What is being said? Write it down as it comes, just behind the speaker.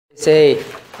Say,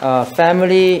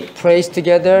 family prays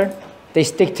together, they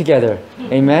stick together.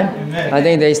 Amen? Amen? I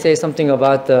think they say something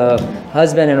about the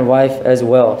husband and wife as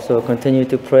well. So continue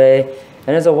to pray.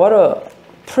 And it's what a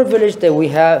privilege that we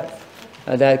have,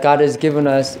 that God has given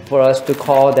us for us to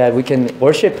call that we can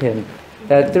worship Him.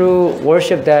 That through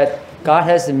worship that God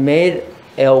has made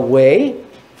a way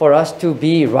for us to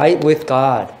be right with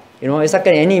God. You know, it's like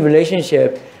in any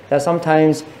relationship that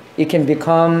sometimes it can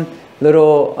become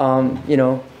little,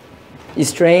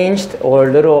 estranged or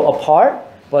a little apart,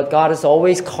 but God is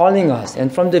always calling us. And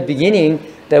from the beginning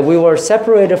that we were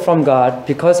separated from God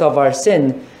because of our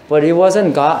sin, but it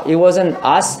wasn't God, it wasn't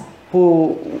us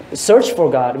who searched for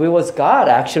God. It was God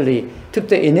actually took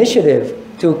the initiative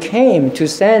to came to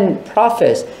send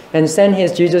prophets and send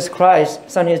His Jesus Christ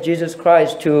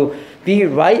to be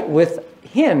right with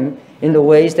Him in the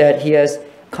ways that He has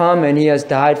come and He has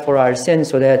died for our sins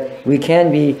so that we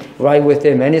can be right with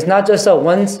Him. And it's not just a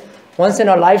once in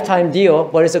a lifetime deal,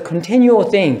 but it's a continual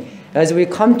thing. As we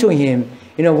come to Him,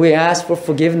 we ask for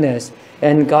forgiveness,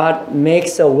 and God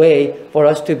makes a way for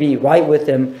us to be right with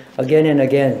Him again and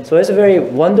again. So it's a very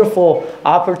wonderful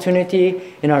opportunity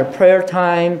in our prayer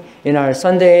time, in our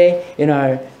Sunday, in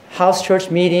our house church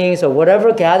meetings, or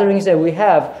whatever gatherings that we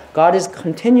have. God is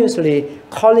continuously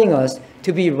calling us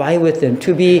to be right with Him,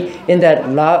 to be in that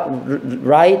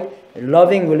right,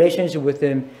 loving relationship with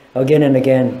Him again and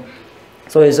again.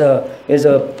 So it's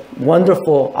a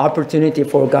wonderful opportunity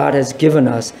for God has given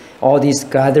us all these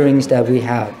gatherings that we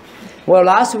have. Well,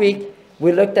 last week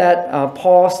we looked at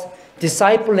Paul's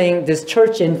discipling this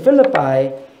church in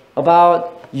Philippi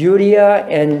about Euodia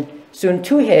and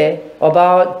Syntyche,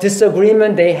 about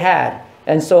disagreement they had.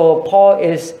 And so Paul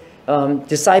is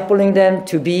discipling them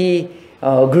to be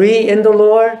agree in the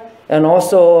Lord, and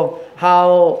also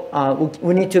how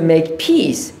we need to make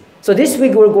peace. So this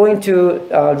week we're going to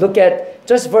look at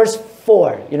just verse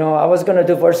 4. I was going to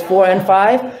do verse 4 and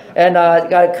 5, and I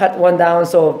got to cut one down.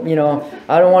 So,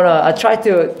 I don't want to, I tried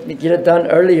to get it done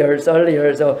earlier. So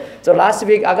last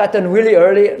week I got done really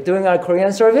early doing our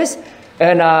Korean service.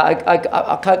 And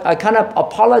I kind of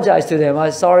apologized to them.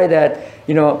 I'm sorry that,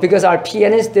 because our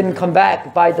pianist didn't come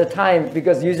back by the time,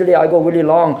 because usually I go really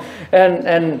long.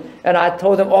 And I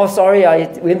told them, oh, sorry, I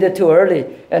ended too early.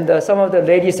 And some of the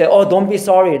ladies said, oh, don't be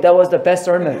sorry. That was the best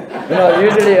sermon.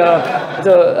 Usually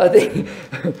I think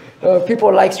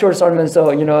people like short sermons. So,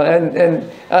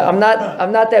 and I'm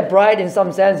not that bright in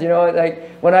some sense, like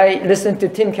when I listen to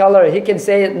Tim Keller, he can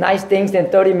say nice things in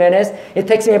 30 minutes. It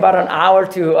takes me about an hour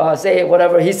to say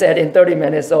whatever he said in 30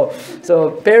 minutes.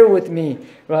 So bear with me,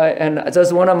 right? And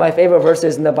just one of my favorite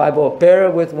verses in the Bible, bear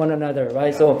with one another,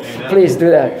 right? So please do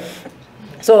that.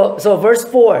 So verse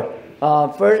 4,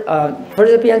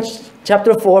 Philippians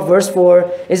chapter 4, verse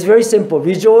 4 is very simple.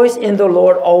 Rejoice in the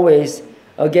Lord always.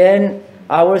 Again,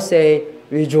 I will say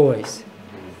rejoice.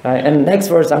 Right? And next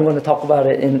verse, I'm going to talk about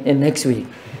it in next week.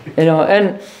 And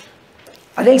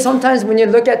I think sometimes when you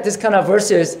look at this kind of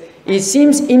verses, it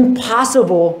seems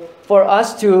impossible for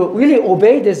us to really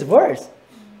obey this verse,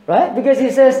 right? Because he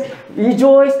says,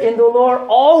 rejoice in the Lord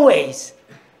always,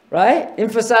 right?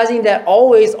 Emphasizing that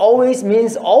always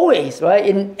means always, right?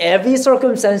 In every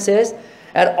circumstances,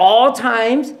 at all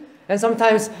times. And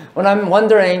sometimes when I'm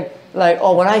wondering, like,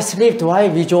 oh, when I sleep, do I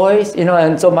rejoice?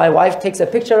 And so my wife takes a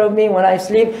picture of me when I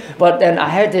sleep, but then I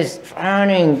had this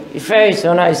frowning face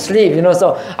when I sleep,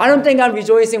 so I don't think I'm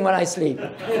rejoicing when I sleep.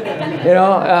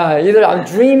 Either I'm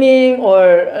dreaming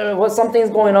or what something's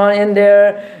going on in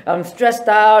there. I'm stressed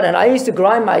out, and I used to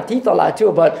grind my teeth a lot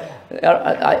too, but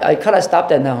I kind of stopped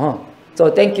that now, huh? So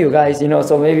thank you guys,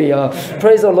 so maybe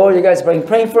praise the Lord, you guys are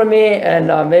praying for me,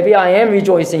 and maybe I am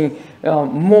rejoicing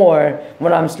more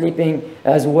when I'm sleeping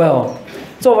as well.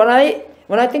 So when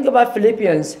I think about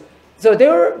Philippians, so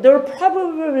they're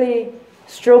probably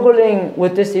struggling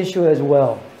with this issue as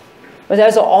well. But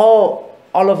as all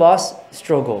of us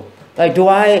struggle. Like, do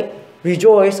I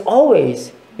rejoice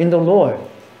always in the Lord,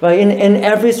 right? In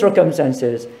every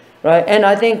circumstances, right? And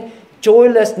I think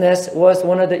joylessness was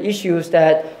one of the issues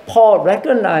that Paul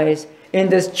recognized in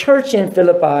this church in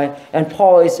Philippi, and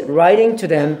Paul is writing to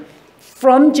them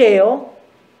from jail,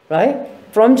 right?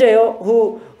 From jail,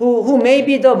 who may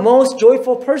be the most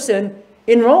joyful person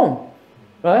in Rome,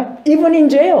 right? Even in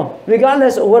jail,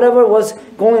 regardless of whatever was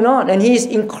going on. And he's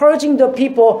encouraging the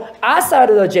people outside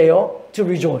of the jail to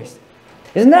rejoice.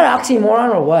 Isn't that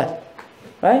oxymoron or what?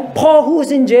 Right? Paul, who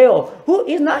is in jail, who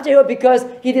is not jail because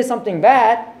he did something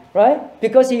bad, right?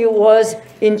 Because he was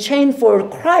in chain for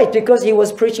Christ, because he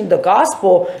was preaching the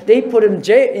gospel, they put him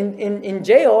in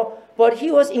jail, but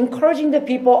he was encouraging the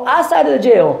people outside of the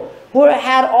jail who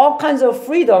had all kinds of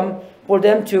freedom for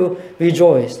them to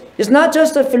rejoice. It's not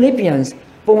just the Philippians,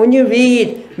 but when you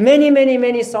read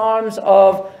many Psalms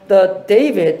of the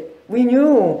David, we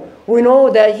know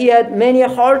that he had many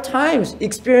hard times,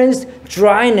 experienced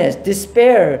dryness,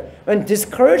 despair, and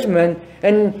discouragement,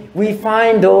 and we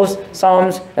find those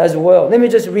Psalms as well. Let me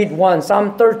just read one.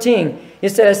 Psalm 13.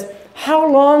 It says, "How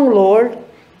long, Lord,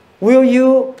 will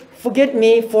you forget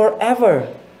me forever?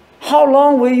 How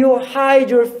long will you hide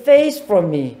your face from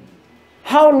me?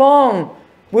 How long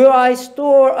will I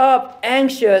store up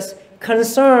anxious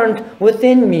concern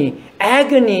within me,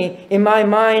 agony in my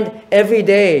mind every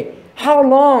day? How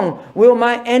long will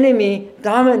my enemy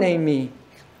dominate me?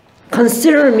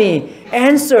 Consider me,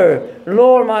 answer,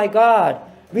 Lord my God.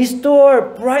 Restore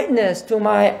brightness to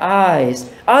my eyes.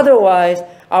 Otherwise,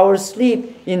 I will sleep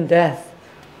in death."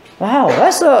 Wow,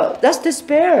 that's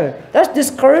despair. That's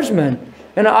discouragement.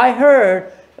 And I heard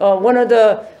one of the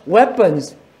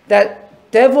weapons that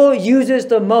devil uses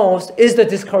the most is the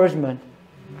discouragement.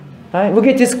 Right? We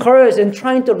get discouraged in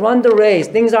trying to run the race.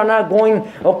 Things are not going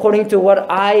according to what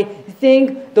I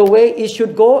think the way it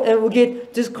should go, and we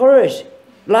get discouraged.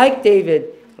 Like David,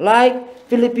 like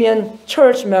Philippian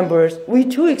church members, we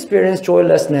too experience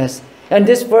joylessness. And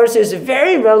this verse is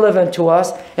very relevant to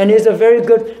us and is a very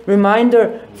good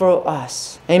reminder for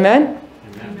us. Amen?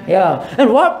 Amen. Yeah. And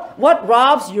what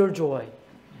robs your joy?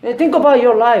 And think about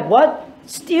your life. What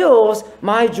steals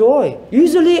my joy?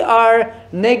 Usually are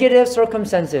negative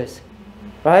circumstances.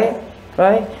 Right?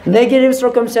 Negative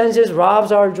circumstances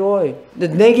robs our joy. The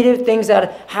negative things that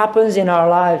happens in our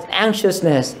lives,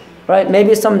 anxiousness, right?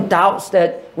 Maybe some doubts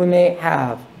that we may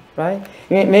have, right?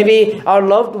 Maybe our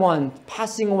loved one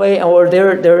passing away or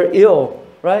they're ill,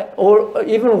 right? Or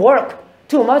even work,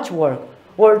 too much work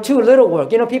or too little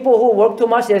work. You know, people who work too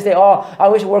much, they say, "Oh, I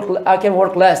wish I can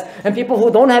work less." And people who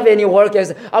don't have any work, they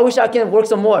say, "I wish I can work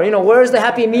some more." You know, where's the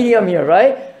happy medium here,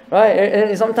 right? Right?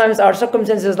 And sometimes our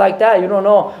circumstances like that, you don't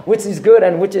know which is good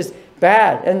and which is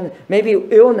bad. And maybe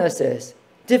illnesses,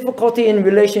 difficulty in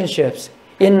relationships,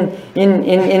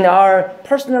 in our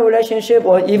personal relationship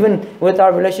or even with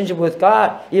our relationship with God,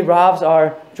 it robs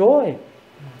our joy.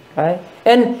 Right?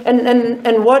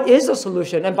 And what is the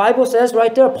solution? And Bible says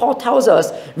right there, Paul tells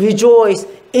us, rejoice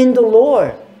in the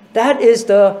Lord. That is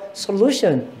the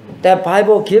solution that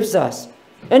Bible gives us.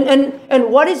 And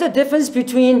what is the difference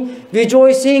between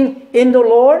rejoicing in the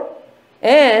Lord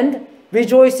and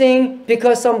rejoicing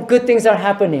because some good things are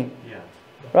happening? Yeah.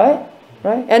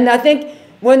 Right? And I think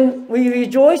when we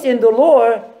rejoice in the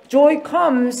Lord, joy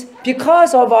comes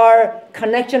because of our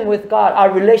connection with God,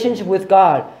 our relationship with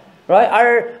God, right?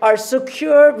 Our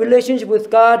secure relationship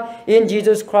with God in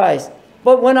Jesus Christ.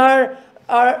 But when our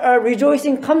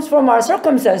rejoicing comes from our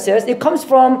circumstances, it comes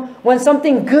from when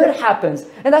something good happens.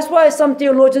 And that's why some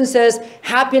theologian says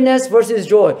happiness versus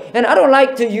joy. And I don't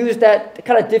like to use that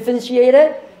kind of differentiate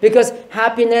it because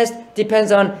happiness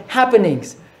depends on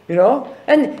happenings. You know,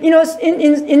 and you know,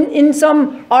 in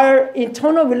some our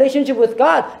internal relationship with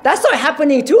God, that's not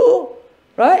happening too,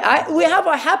 right? We have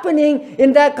a happening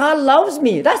in that God loves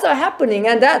me. That's a happening,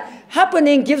 and that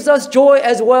happening gives us joy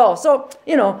as well. So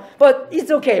you know, but it's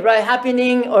okay, right?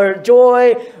 Happening or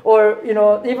joy, or you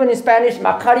know, even in Spanish,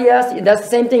 Macarias, that's the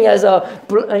same thing as a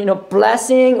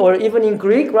blessing, or even in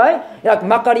Greek, right? Like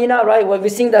Macarena, right? When we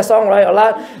sing that song, right, a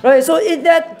lot, right? So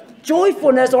that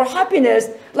joyfulness or happiness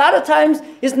a lot of times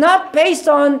is not based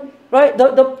on, right,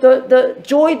 the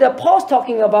joy that Paul's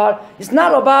talking about. It's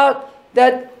not about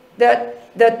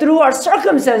that through our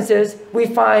circumstances we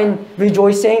find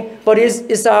rejoicing, but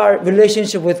it's our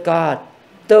relationship with God,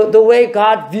 the way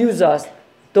God views us,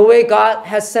 the way God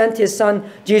has sent his son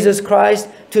Jesus Christ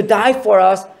to die for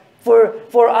us,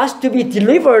 for us to be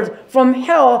delivered from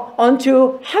hell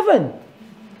unto heaven.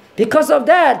 Because of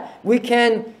that, we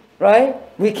can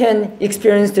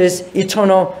experience this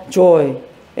eternal joy.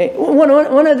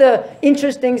 One of the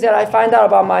interesting things that I find out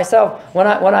about myself when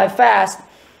I fast,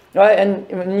 right? And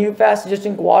when you fast, you just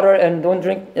drink water and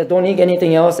don't eat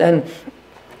anything else. And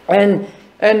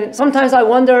sometimes I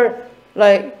wonder,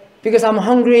 like, because I'm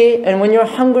hungry, and when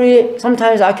you're hungry,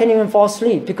 sometimes I can't even fall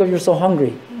asleep because you're so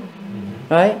hungry,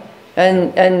 right?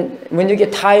 And when you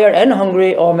get tired and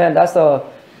hungry, oh man, that's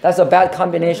a bad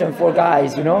combination for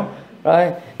guys, you know.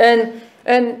 Right? And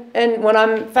when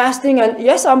I'm fasting, and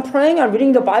yes, I'm praying, I'm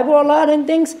reading the Bible a lot and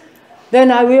things,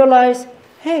 then I realize,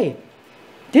 hey,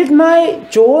 did my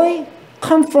joy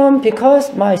come from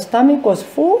because my stomach was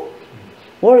full?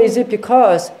 Or is it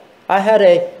because I had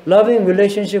a loving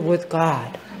relationship with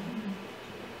God?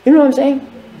 You know what I'm saying?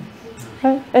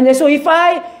 Right? And so if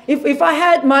I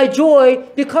had my joy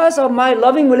because of my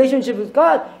loving relationship with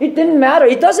God, it didn't matter.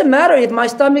 It doesn't matter if my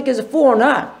stomach is full or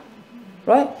not.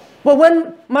 right? But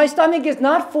when my stomach is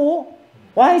not full,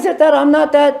 why is it that I'm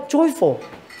not that joyful?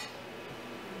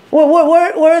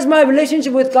 Where is my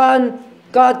relationship with God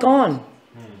gone?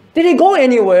 Did it go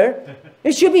anywhere?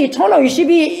 It should be eternal. You should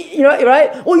be, right?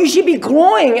 Or you should be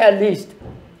growing at least.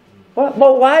 But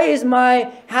why is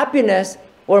my happiness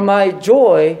or my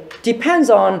joy depends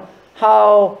on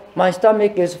how my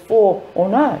stomach is full or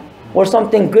not, or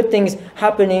something good things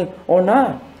happening or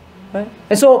not, right?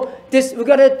 And so we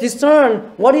gotta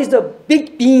discern what is the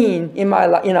big bean in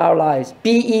our lives,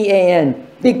 BEAN,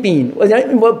 big bean,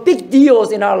 what big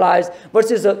deals in our lives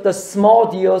versus the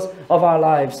small deals of our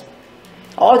lives.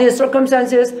 All these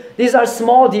circumstances, these are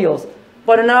small deals,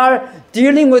 but in our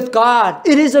dealing with God,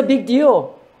 it is a big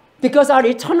deal because our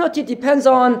eternity depends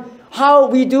on how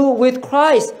we do with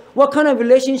Christ. What kind of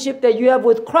relationship that you have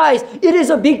with Christ, it is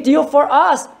a big deal for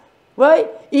us, right?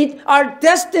 Our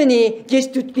destiny gets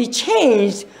to be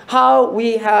changed how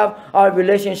we have our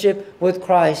relationship with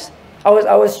Christ.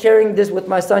 I was sharing this with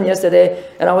my son yesterday,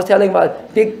 and I was telling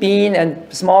about big bean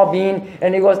and small bean,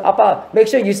 and he goes, "Appa, make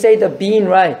sure you say the bean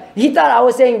right." He thought I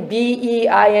was saying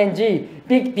BEING,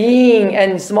 big being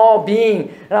and small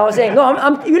being, and I was saying, no,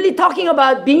 I'm really talking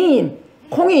about bean.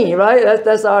 Kongi, right?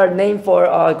 That's our name for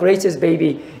Grace's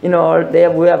baby. We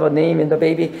have a name in the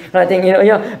baby. And I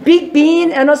think, big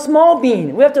bean and a small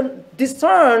bean. We have to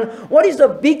discern what is the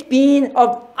big bean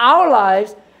of our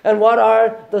lives and what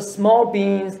are the small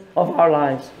beans of our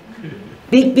lives.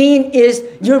 Big bean is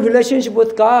your relationship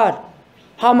with God.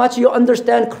 How much you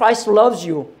understand Christ loves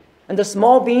you. And the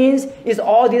small beans is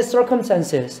all these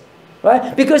circumstances.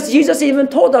 Right? Because Jesus even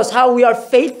told us how we are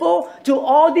faithful to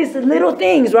all these little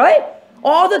things, right?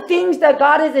 All the things that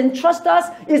God has entrusted us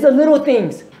is the little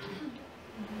things,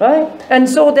 right? And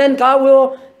so then God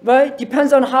will, right,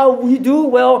 depends on how we do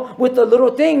well with the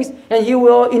little things, and He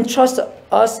will entrust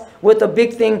us with the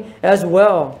big thing as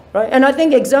well, right? And I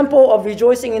think example of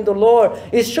rejoicing in the Lord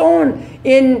is shown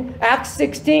in Acts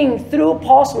 16 through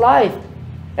Paul's life.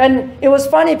 And it was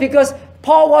funny because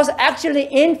Paul was actually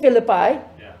in Philippi,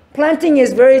 planting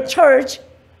his very church,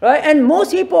 right? And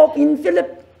most people in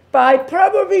Philippi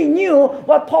probably knew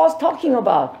what Paul's talking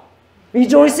about,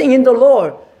 rejoicing in the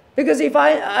Lord. Because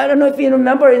I don't know if you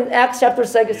remember in Acts chapter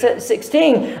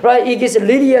 16, right? He gets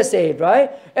Lydia saved, right?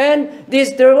 And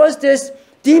there was this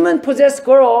demon-possessed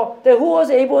girl who was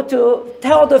able to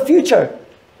tell the future.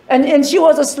 And she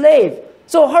was a slave.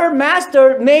 So her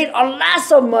master made a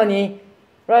lot of money,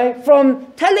 right? From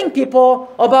telling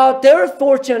people about their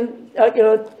fortune,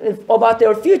 about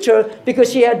their future,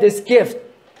 because she had this gift.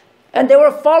 And they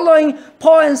were following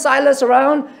Paul and Silas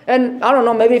around, and I don't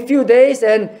know, maybe a few days,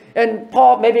 and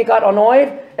Paul maybe got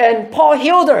annoyed, and Paul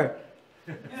healed her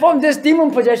from this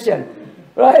demon possession,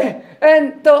 right?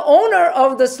 And the owner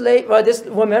of the slave, this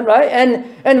woman, right,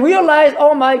 and realized,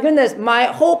 oh my goodness, my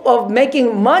hope of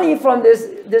making money from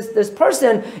this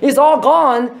person is all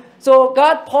gone. So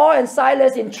got Paul and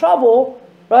Silas in trouble,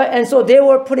 right? And so they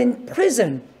were put in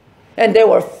prison, and they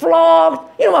were flogged.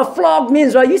 You know what flogged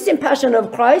means, right? You've seen Passion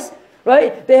of Christ.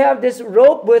 Right? They have this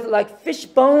rope with like fish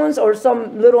bones or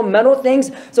some little metal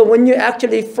things. So when you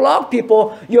actually flog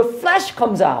people, your flesh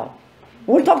comes out.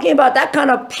 We're talking about that kind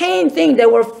of pain thing. They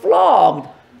were flogged,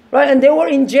 right? And they were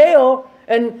in jail.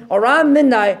 And around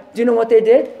midnight, do you know what they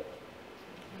did?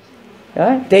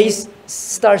 Yeah? They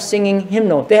start singing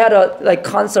hymnal. They had a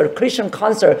Christian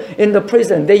concert in the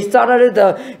prison. They started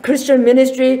the Christian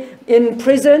ministry in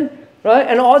prison, right?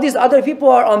 And all these other people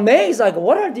are amazed. Like,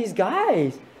 what are these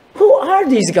guys? Who are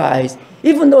these guys?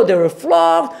 Even though they were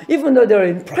flogged, even though they're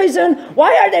in prison,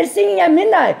 why are they singing at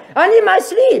midnight? I need my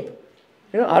sleep.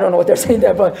 I don't know what they're saying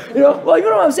there, but you know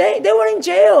what I'm saying? They were in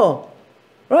jail,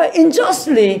 right?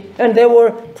 Unjustly, and they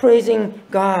were praising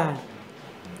God.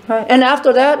 Right? And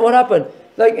after that, what happened?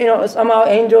 Somehow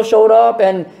angels showed up,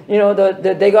 and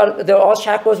all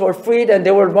shackles were freed, and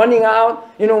they were running out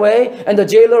in a way, and the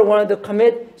jailer wanted to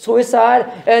commit suicide,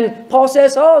 and Paul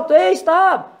says, "Oh, hey,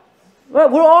 stop. Well,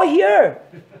 we're all here,"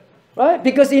 right?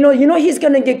 Because he's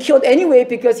going to get killed anyway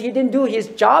because he didn't do his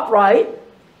job right.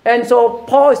 And so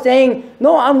Paul is saying,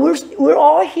 "No, we're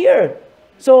all here."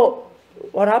 So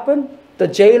what happened? The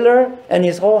jailer and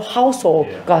his whole household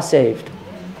got saved.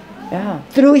 Yeah,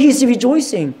 through his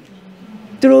rejoicing,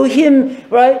 through him,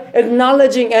 right,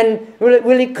 acknowledging and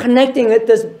really connecting with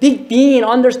this big being,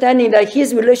 understanding that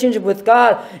his relationship with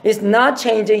God is not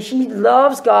changing. He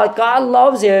loves God. God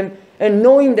loves him. And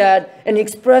knowing that and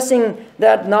expressing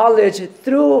that knowledge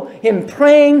through him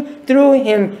praying, through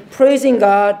him praising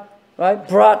God, right,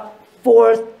 brought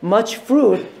forth much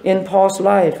fruit in Paul's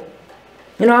life.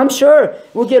 I'm sure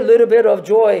we'll get a little bit of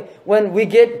joy when we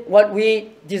get what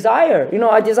we desire.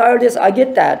 I desire this, I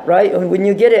get that, right? And when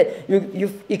you get it,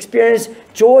 you experience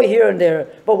joy here and there.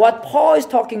 But what Paul is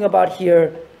talking about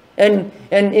here, and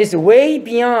is way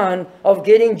beyond of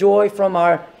getting joy from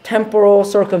our temporal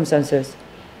circumstances.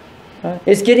 Right?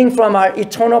 It's getting from our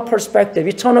eternal perspective,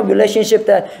 eternal relationship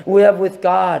that we have with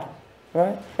God.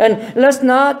 Right? And let's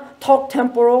not talk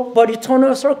temporal, but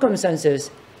eternal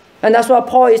circumstances. And that's what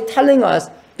Paul is telling us.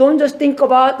 Don't just think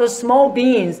about the small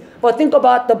beans, but think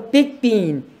about the big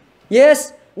bean.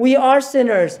 Yes, we are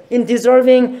sinners in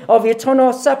deserving of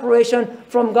eternal separation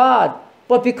from God.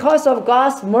 But because of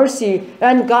God's mercy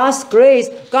and God's grace,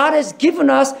 God has given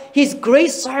us His great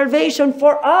salvation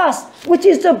for us, which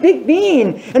is the big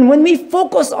bean. And when we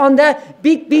focus on that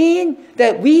big bean,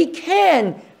 that we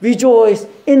can rejoice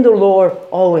in the Lord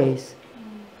always.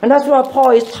 And that's what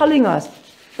Paul is telling us.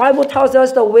 Bible tells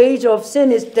us the wage of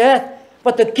sin is death,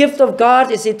 but the gift of God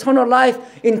is eternal life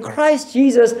in Christ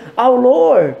Jesus our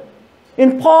Lord.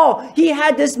 In Paul, he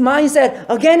had this mindset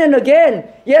again and again.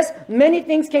 Yes, many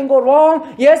things can go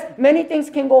wrong. Yes, many things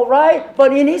can go right.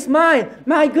 But in his mind,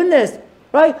 my goodness,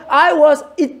 right? I was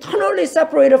eternally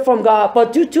separated from God.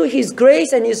 But due to His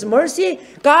grace and His mercy,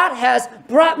 God has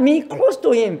brought me close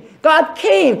to Him. God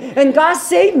came and God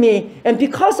saved me. And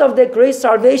because of that great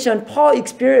salvation, Paul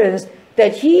experienced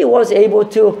that he was able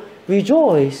to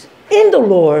rejoice in the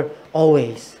Lord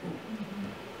always.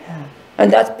 Yeah.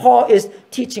 And that Paul is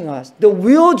teaching us. The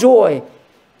real joy,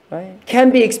 right, can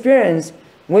be experienced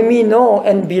when we know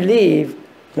and believe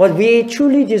what we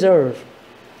truly deserve.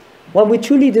 What we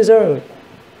truly deserve.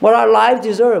 What our lives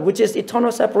deserve, which is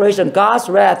eternal separation, God's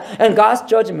wrath, and God's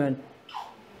judgment.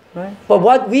 Right? But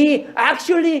what we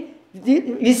actually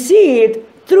received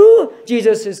through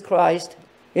Jesus Christ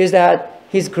is that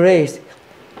His grace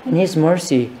and His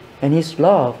mercy and His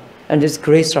love and His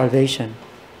great salvation.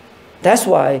 That's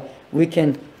why we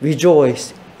can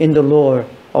rejoice in the Lord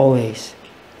always.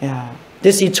 Yeah.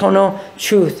 This eternal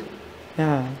truth,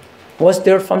 was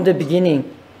there from the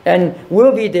beginning and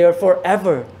will be there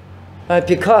forever,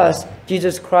 because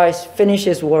Jesus Christ finished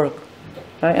His work.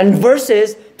 And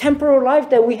versus temporal life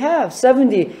that we have,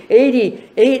 70,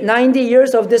 80, 90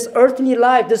 years of this earthly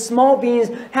life, the small beings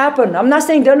happen. I'm not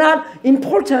saying they're not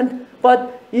important,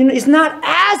 but it's not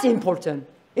as important.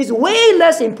 It's way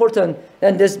less important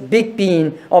than this big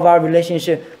being of our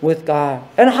relationship with God.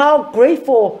 And how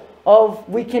grateful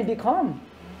we can become.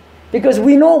 Because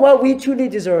we know what we truly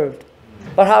deserved.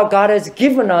 But how God has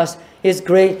given us His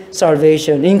great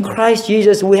salvation. In Christ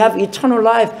Jesus, we have eternal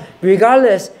life.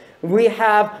 Regardless, we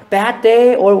have bad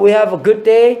day or we have a good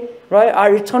day, right?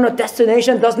 Our eternal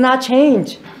destination does not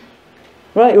change.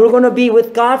 Right? We're going to be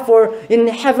with God in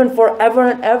heaven forever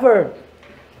and ever.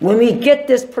 When we get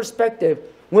this perspective,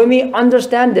 when we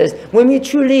understand this, when we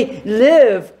truly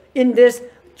live in this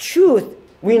truth,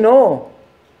 we know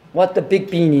what the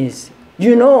big bean is.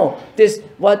 You know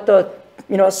what the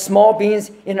small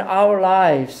beans in our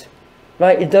lives,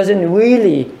 right? It doesn't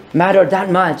really matter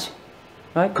that much,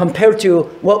 right? Compared to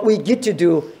what we get to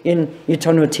do in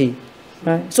eternity,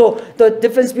 right? So the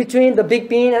difference between the big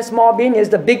bean and small bean is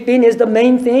the big bean is the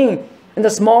main thing, and the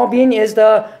small bean is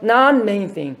the non-main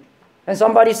thing. And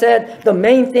somebody said the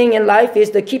main thing in life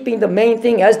is keeping the main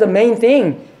thing as the main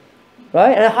thing,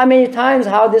 right? And how many times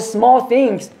how these small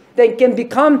things they can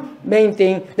become main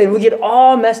thing, then we get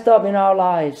all messed up in our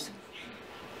lives,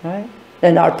 right?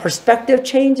 And our perspective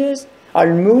changes,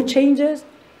 our mood changes,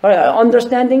 our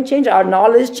understanding changes, our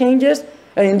knowledge changes,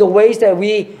 and in the ways that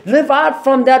we live out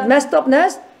from that messed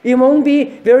upness, it won't be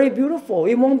very beautiful.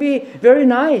 It won't be very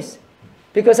nice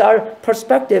because our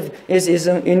perspective is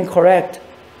incorrect.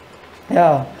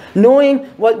 Yeah, knowing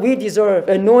what we deserve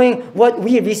and knowing what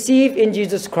we receive in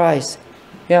Jesus Christ,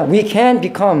 we can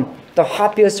become the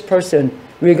happiest person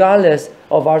regardless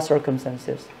of our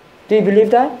circumstances. Do you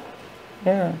believe that?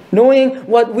 Yeah. Knowing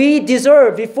what we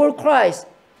deserve before Christ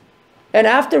and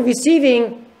after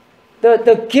receiving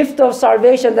the gift of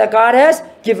salvation that God has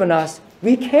given us,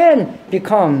 we can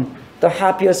become the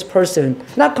happiest person.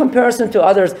 Not comparison to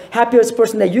others, happiest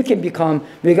person that you can become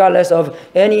regardless of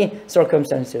any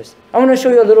circumstances. I want to show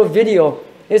you a little video.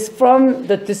 It's from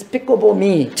the Despicable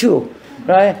Me 2,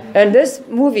 right? And this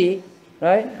movie,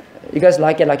 right? You guys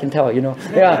like it, I can tell,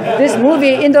 Yeah, this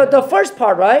movie, in the first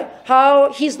part, right?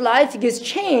 How his life gets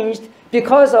changed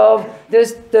because of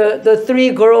the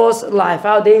three girls' life.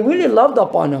 How they really loved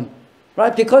upon him,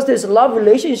 right? Because this love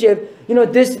relationship,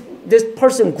 this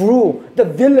person grew, the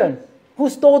villain who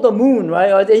stole the moon,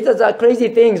 right? He does crazy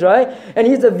things, right? And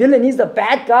he's the villain, he's the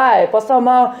bad guy. But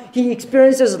somehow he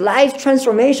experiences life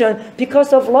transformation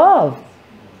because of love.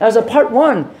 as a part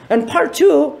one. And part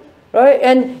two, right?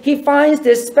 And he finds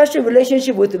this special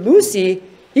relationship with Lucy.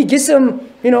 He gives him,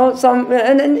 some,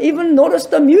 and even notice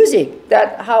the music,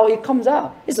 that how it comes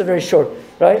out. It's a very short,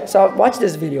 right? So watch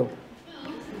this video.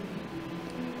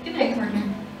 Good night, partner.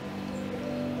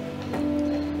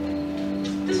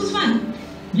 This was fun.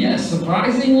 Yes,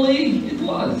 surprisingly, it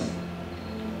was.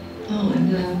 Oh,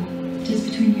 and just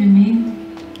between you and me,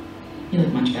 you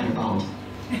look much better bald.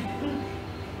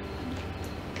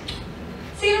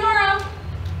 See you tomorrow.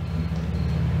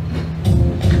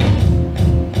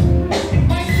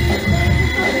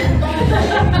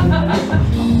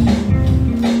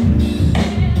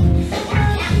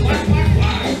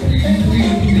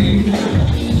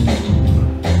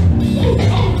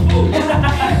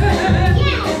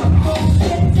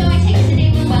 So I take it the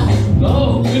day went well?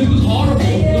 No, it was horrible.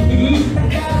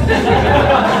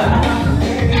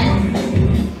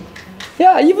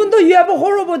 Yeah, even though you have a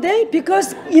horrible day,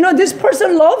 because this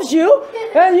person loves you,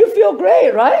 and you feel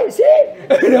great, right? See,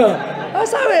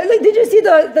 that's how it. Like, did you see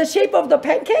the shape of the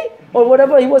pancake or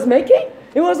whatever he was making?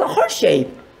 It was a heart shape.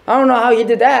 I don't know how he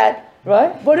did that,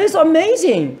 right? But it's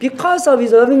amazing because of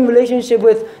his loving relationship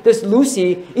with this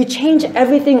Lucy. It changed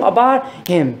everything about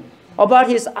him. About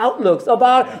his outlooks,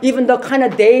 about even the kind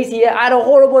of days he had a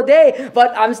horrible day,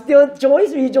 but I'm still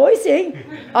rejoicing.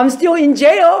 I'm still in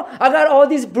jail. I got all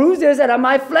these bruises and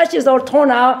my flesh is all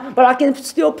torn out, but I can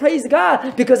still praise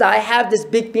God because I have this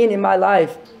big being in my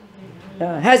life.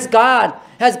 Has God's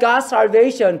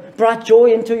salvation brought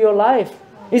joy into your life?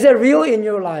 Is it real in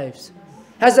your lives?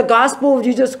 Has the gospel of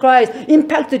Jesus Christ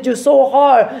impacted you so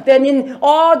hard that in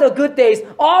all the good days,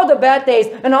 all the bad days,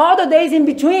 and all the days in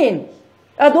between,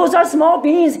 those are small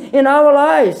beings in our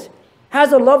lives, has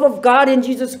the love of God in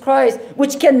Jesus Christ,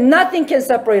 which nothing can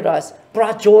separate us,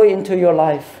 brought joy into your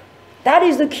life? That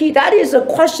is the key. That is the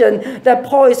question that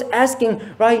Paul is asking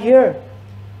right here.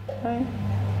 Right?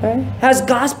 Has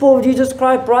gospel of Jesus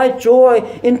Christ brought joy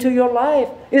into your life?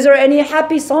 Is there any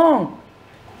happy song?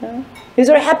 Is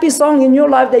there a happy song in your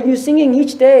life that you're singing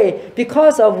each day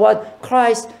because of what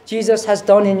Christ Jesus has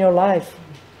done in your life?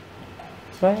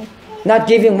 Right? Not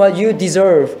giving what you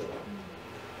deserve,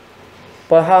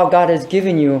 but how God has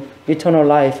given you eternal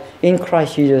life in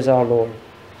Christ Jesus our Lord.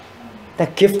 The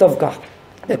gift of God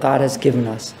that God has given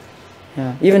us.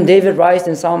 Yeah. Even David writes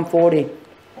in Psalm 40,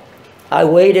 I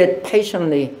waited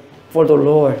patiently for the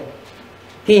Lord.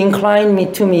 He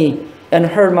inclined to me and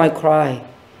heard my cry.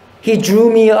 He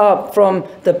drew me up from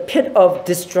the pit of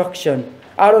destruction,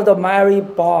 out of the miry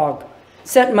bog,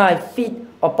 set my feet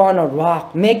upon a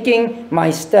rock, making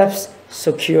my steps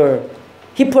secure.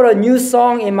 He put a new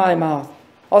song in my mouth,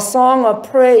 a song of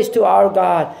praise to our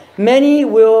God. Many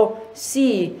will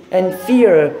see and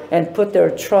fear and put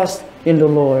their trust in the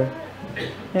Lord.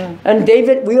 Yeah. And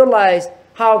David realized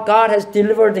how God has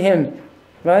delivered him,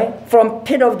 right, from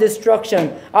pit of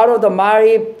destruction, out of the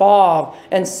miry bog,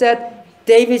 and set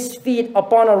David's feet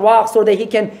upon a rock so that he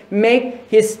can make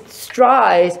his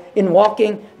strides in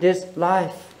walking this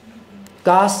life.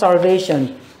 God's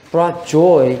salvation brought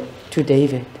joy to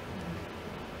David.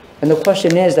 And the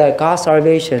question is that God's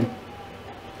salvation,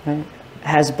 right,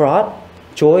 has brought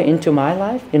joy into my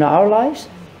life, in our lives?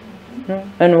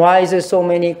 And why is it so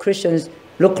many Christians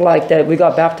look like that we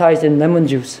got baptized in lemon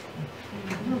juice?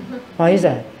 Why is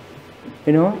that?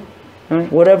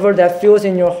 Whatever that feels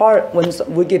in your heart, when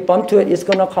we get bumped to it, it's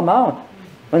going to come out.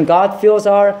 When God fills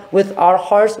with our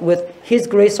hearts with His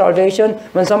great salvation,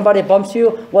 when somebody bumps you,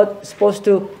 what's supposed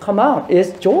to come out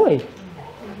is joy.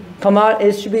 Come out,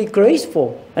 it should be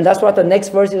graceful. And that's what the next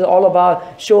verse is all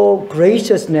about. Show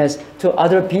graciousness to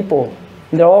other people.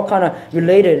 And they're all kind of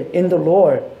related in the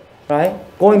Lord, right?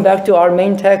 Going back to our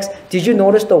main text, did you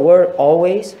notice the word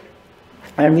always?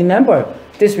 And remember,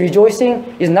 this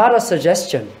rejoicing is not a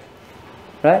suggestion,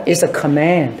 right? It's a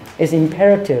command. It's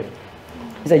imperative.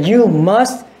 It's that you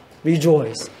must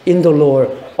rejoice in the Lord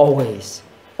always.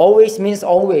 Always means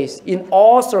always, in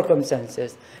all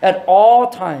circumstances, at all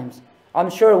times. I'm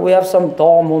sure we have some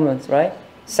dull moments, right?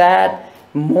 Sad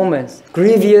moments,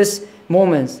 grievous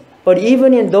moments. But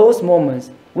even in those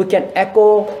moments, we can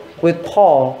echo with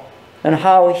Paul and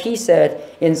how he said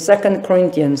in 2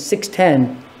 Corinthians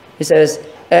 6:10, he says,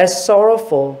 as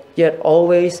sorrowful, yet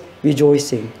always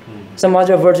rejoicing. Some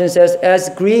other version says, as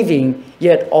grieving,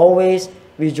 yet always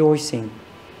rejoicing.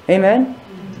 Amen?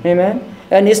 Amen?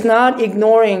 And it's not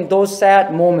ignoring those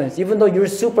sad moments, even though you're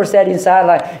super sad inside,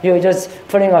 like you're just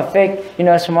putting a fake,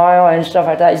 smile and stuff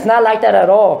like that. It's not like that at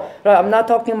all. Right? I'm not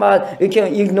talking about you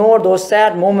can ignore those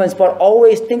sad moments, but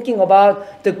always thinking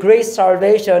about the great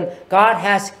salvation God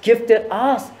has gifted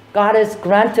us. God has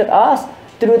granted us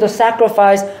through the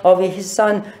sacrifice of His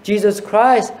Son, Jesus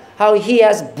Christ, how He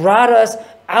has brought us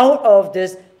out of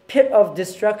this pit of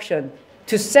destruction,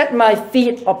 to set my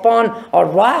feet upon a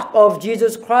rock of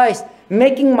Jesus Christ,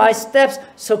 making my steps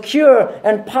secure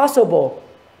and possible,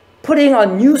 putting a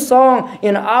new song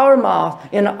in our mouth,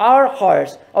 in our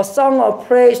hearts, a song of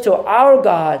praise to our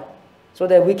God, so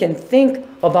that we can think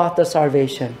about the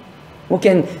salvation. We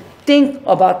can think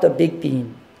about the big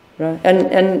being. Right?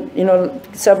 And you know,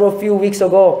 several weeks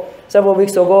ago,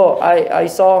 I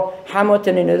saw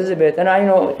Hamilton and Elizabeth, and I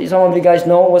know some of you guys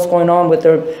know what's going on with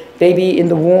their baby in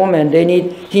the womb, and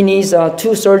he needs 2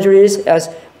 surgeries as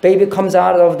baby comes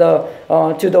out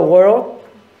of to the world.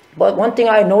 But one thing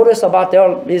I noticed about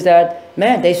them is that,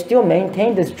 man, they still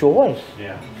maintain this joy.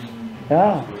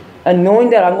 Yeah. And knowing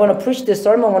that I'm going to preach this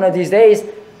sermon one of these days,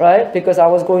 right? Because I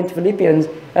was going to Philippians,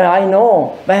 and I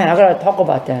know, man, I got to talk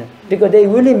about that. Because they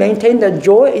really maintain the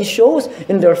joy. It shows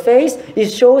in their face. It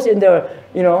shows in their,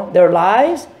 their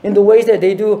lives, in the ways that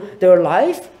they do their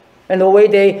life, and the way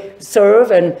they serve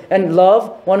and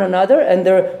love one another and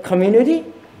their community.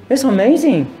 It's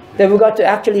amazing that we got to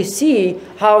actually see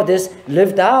how this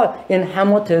lived out in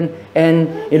Hamilton and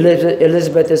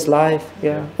Elizabeth's life.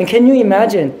 Yeah. And can you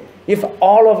imagine if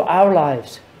all of our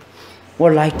lives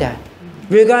were like that?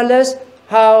 Regardless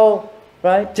how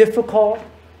difficult,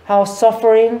 how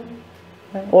suffering,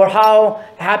 or how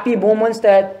happy moments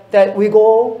that we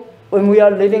go when we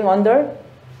are living under,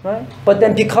 right? But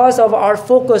then because of our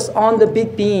focus on the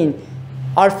big being,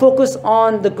 our focus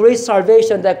on the great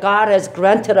salvation that God has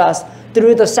granted us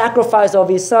through the sacrifice of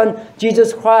His Son,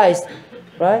 Jesus Christ,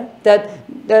 right?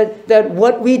 That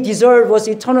what we deserved was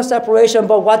eternal separation,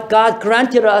 but what God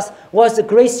granted us was the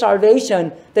great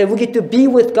salvation, that we get to be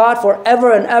with God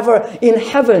forever and ever in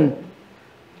heaven.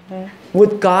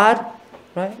 With God,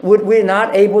 right? Would we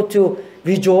not able to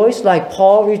rejoice like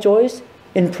Paul rejoiced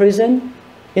in prison,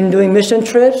 in doing mission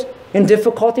trips, in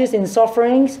difficulties, in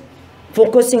sufferings,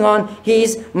 focusing on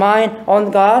his mind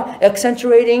on God,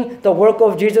 accentuating the work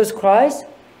of Jesus Christ?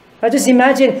 I just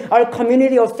imagine our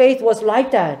community of faith was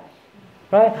like that,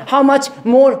 right? How much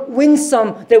more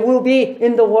winsome there will be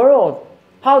in the world.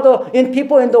 How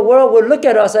people in the world will look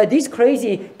at us like these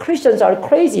crazy Christians are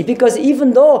crazy, because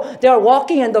even though they are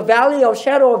walking in the valley of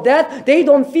shadow of death, they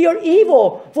don't fear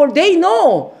evil, for they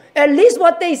know at least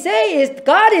what they say is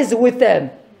God is with them.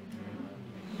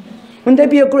 Wouldn't there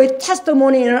be a great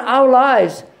testimony in our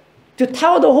lives to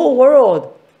tell the whole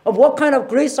world of what kind of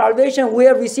great salvation we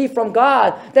have received from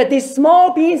God, that these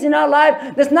small beings in our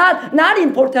life, that's not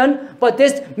important, but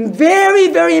this very,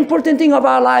 very important thing of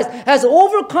our lives has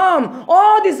overcome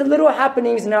all these little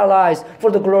happenings in our lives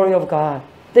for the glory of God.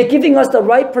 They're giving us the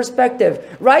right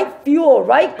perspective, right fuel,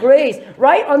 right grace,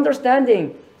 right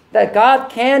understanding that God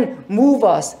can move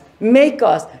us, make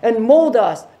us, and mold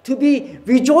us to be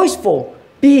rejoiceful,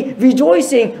 be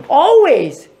rejoicing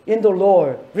always in the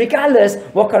Lord, regardless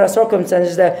what kind of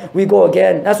circumstances that we go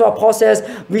again. That's why Paul says,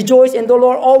 rejoice in the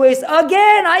Lord always.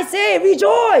 Again, I say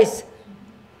rejoice.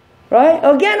 Right?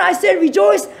 Again, I say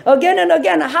rejoice again and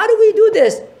again. How do we do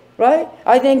this? Right?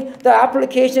 I think the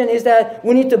application is that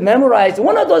we need to memorize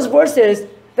one of those verses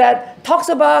that talks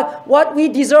about what we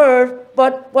deserve,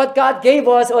 but what God gave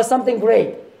us was something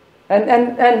great. And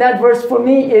that verse for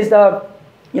me is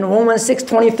Romans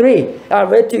 6:23. I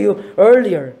read to you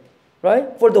earlier. Right?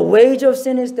 For the wage of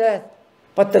sin is death,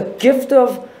 but the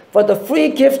free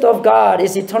gift of God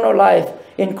is eternal life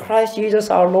in Christ Jesus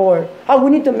our Lord. How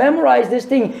we need to memorize this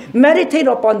thing, meditate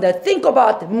upon that, think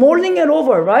about it, mulling it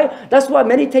over, right? That's what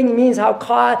meditating means. How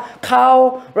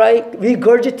cow, right,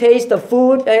 regurgitates the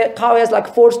food. Cow has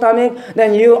like 4 stomachs.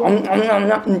 Then you,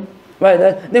 right?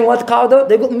 Then what cow do?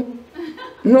 They go,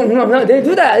 no, they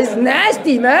do that. It's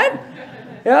nasty, man.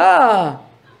 Yeah.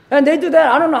 And they do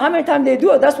that. I don't know how many times they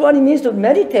do it. That's what it means to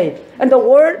meditate. And the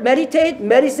word meditate,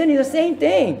 medicine is the same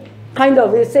thing. Kind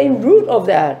of the same root of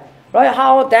that. Right?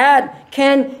 How that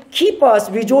can keep us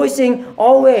rejoicing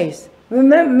always.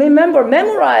 Remember,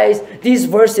 memorize these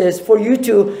verses for you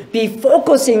to be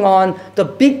focusing on the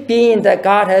big being that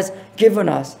God has given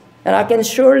us. And I can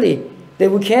surely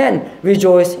that we can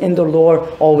rejoice in the Lord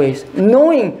always,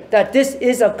 knowing that this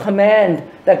is a command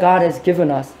that God has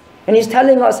given us. And He's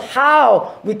telling us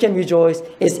how we can rejoice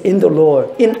is in the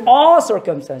Lord, in all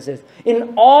circumstances,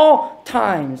 in all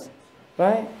times,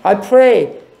 right? I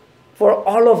pray for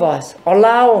all of us,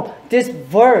 allow this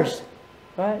verse,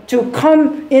 right, to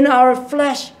come in our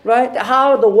flesh, right?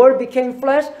 How the Word became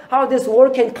flesh, how this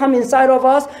Word can come inside of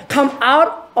us, come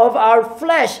out of our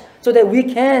flesh, so that we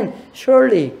can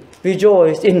surely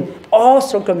rejoice in all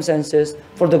circumstances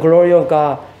for the glory of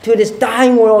God, to this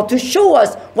dying world, to show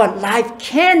us what life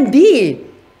can be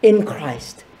in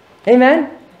Christ.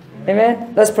 Amen?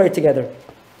 Amen? Let's pray together.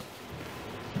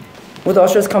 Would the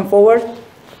ushers come forward?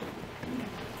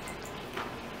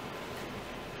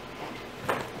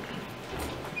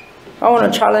 I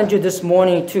want to challenge you this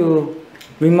morning to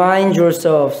remind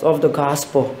yourselves of the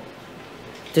gospel,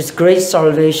 this great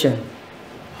salvation,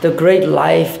 the great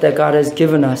life that God has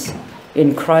given us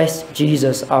in Christ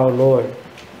Jesus our Lord.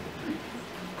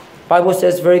 The Bible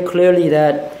says very clearly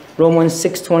that Romans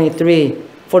 6:23,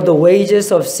 for the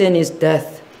wages of sin is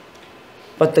death,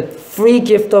 but the free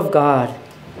gift of God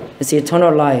is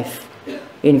eternal life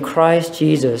in Christ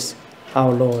Jesus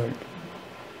our Lord.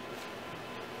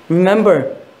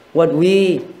 Remember, what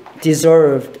we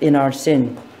deserved in our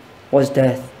sin was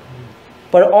death.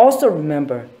 But also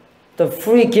remember, the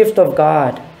free gift of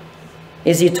God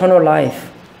is eternal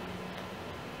life.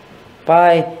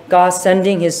 By God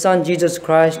sending His Son Jesus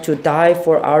Christ to die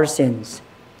for our sins,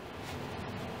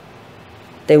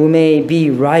 that we may be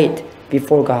right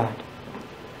before God.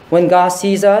 When God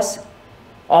sees us,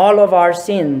 all of our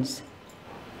sins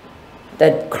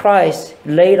that Christ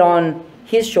laid on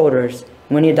His shoulders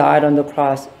when He died on the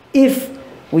cross, if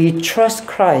we trust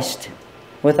Christ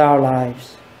with our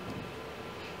lives.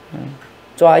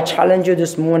 So I challenge you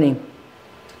this morning.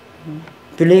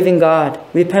 Believe in God.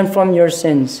 Repent from your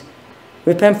sins.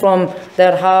 Repent from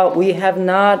that how we have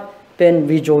not been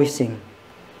rejoicing.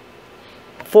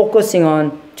 Focusing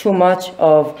on too much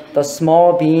of the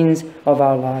small beans of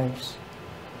our lives.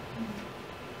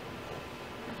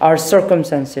 Our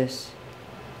circumstances.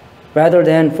 Rather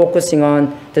than focusing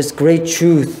on this great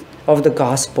truth of the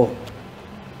gospel.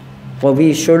 What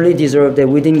we surely deserve that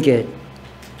we didn't get.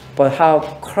 But how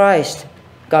Christ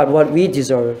got what we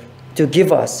deserve to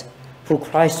give us who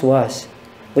Christ was,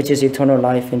 which is eternal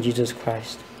life in Jesus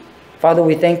Christ. Father,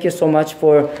 we thank you so much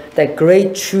for that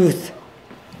great truth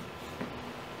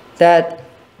that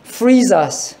frees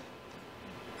us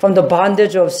from the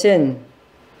bondage of sin.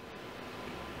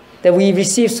 That we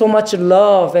receive so much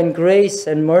love and grace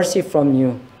and mercy from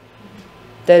you.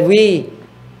 That we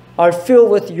are filled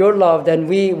with your love, that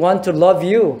we want to love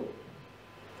you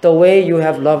the way you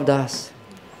have loved us.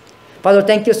 Father,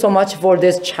 thank you so much for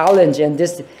this challenge and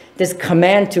this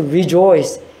command to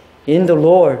rejoice in the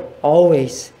Lord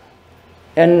always.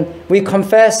 And we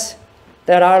confess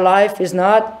that our life is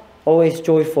not always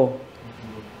joyful.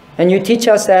 And you teach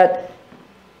us that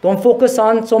don't focus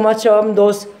on so much of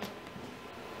those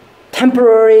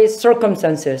temporary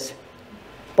circumstances,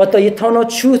 but the eternal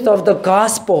truth of the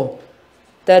gospel,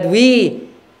 that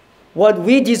what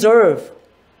we deserve,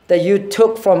 that you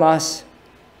took from us,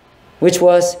 which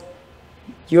was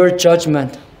your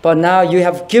judgment. But now you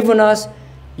have given us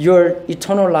your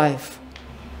eternal life.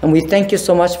 And we thank you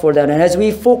so much for that. And as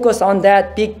we focus on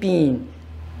that big being,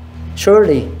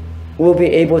 surely we'll be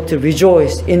able to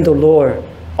rejoice in the Lord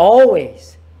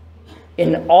always,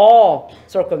 in all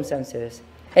circumstances,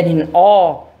 and in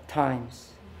all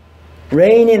times.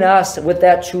 Reign in us with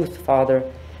that truth, Father.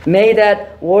 May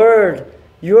that word,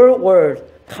 your word,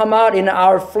 come out in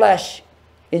our flesh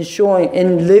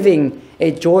in living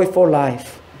a joyful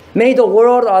life. May the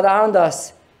world around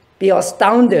us be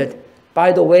astounded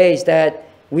by the ways that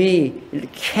we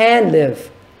can live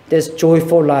this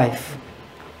joyful life.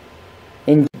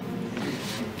 In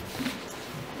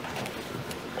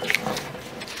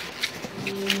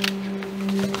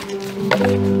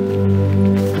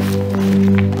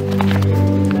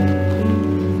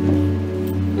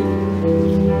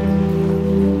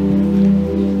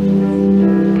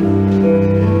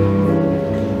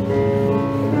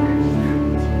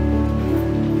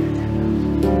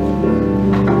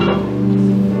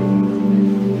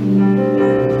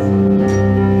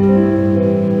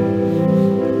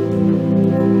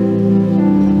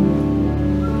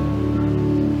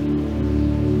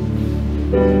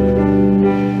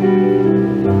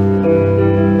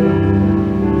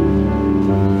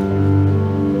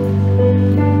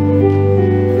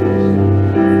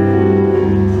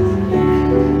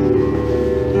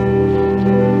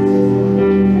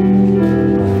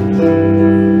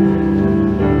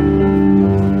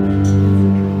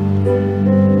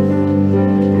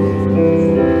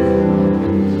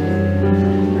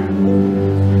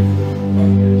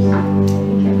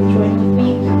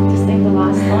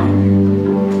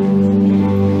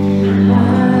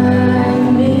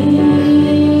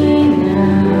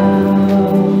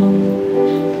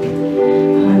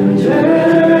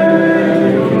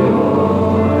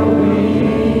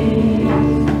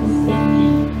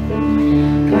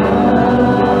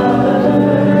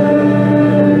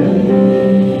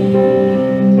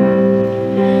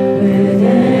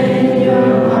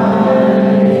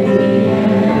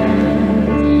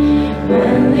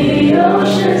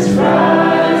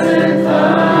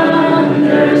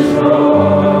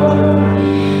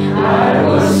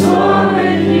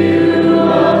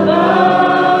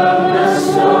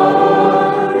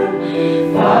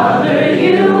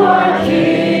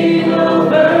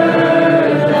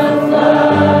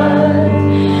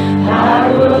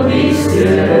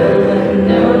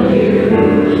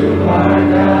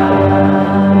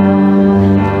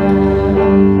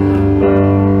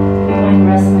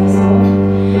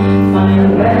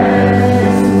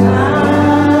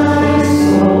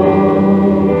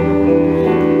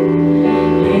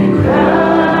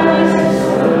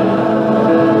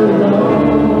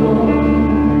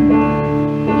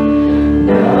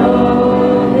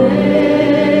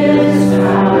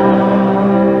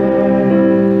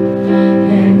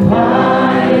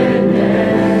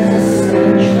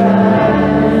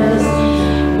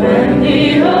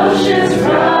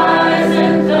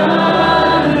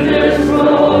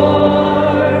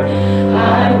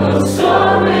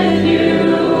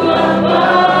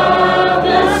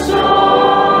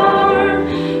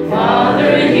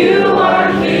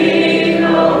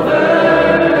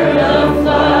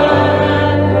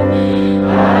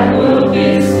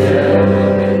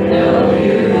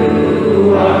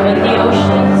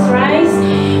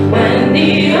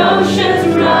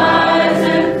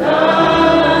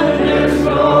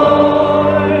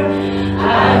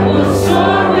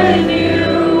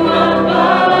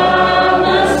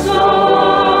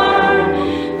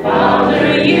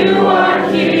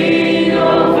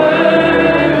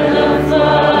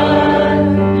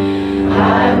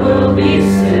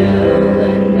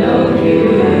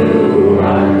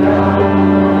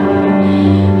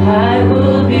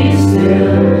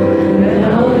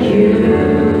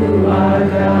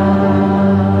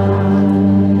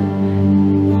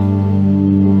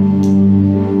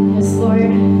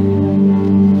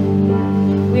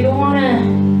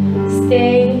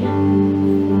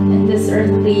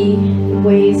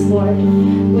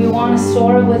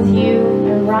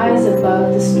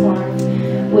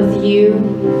you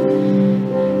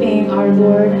being our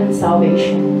Lord and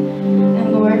salvation.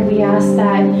 And Lord, we ask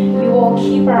that you will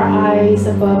keep our eyes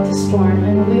above the storm,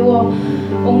 and we will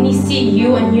only see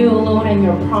you and you alone and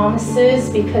your promises,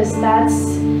 because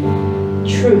that's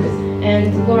truth.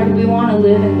 And Lord, we want to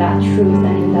live in that truth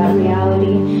and in that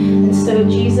reality. And so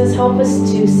Jesus, help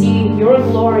us to see your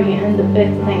glory in the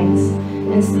big things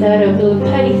instead of the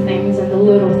petty things and the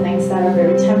little things that are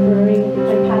very temporary,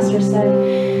 like Pastor said.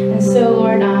 And so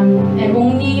Lord, and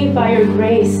only by your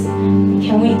grace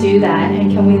can we do that,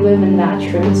 and can we live in that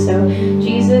truth. So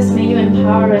Jesus, may you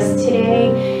empower us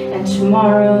today and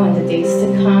tomorrow and the days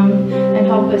to come, and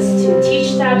help us to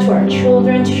teach that to our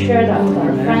children, to share that with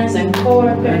our friends and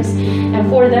co-workers, and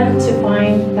for them to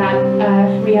find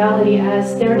that reality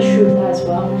as their truth as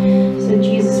well. So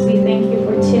Jesus, we thank you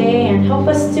for today, and help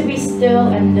us to be still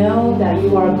and know that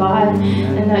you are God,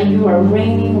 and that you are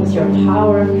reigning with your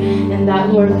power, and that,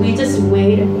 Lord, we just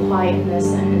wait in quietness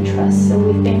and in trust. So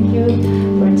we thank you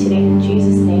for today in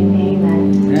Jesus' name,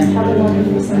 amen. Have a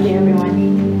wonderful Sunday, everyone.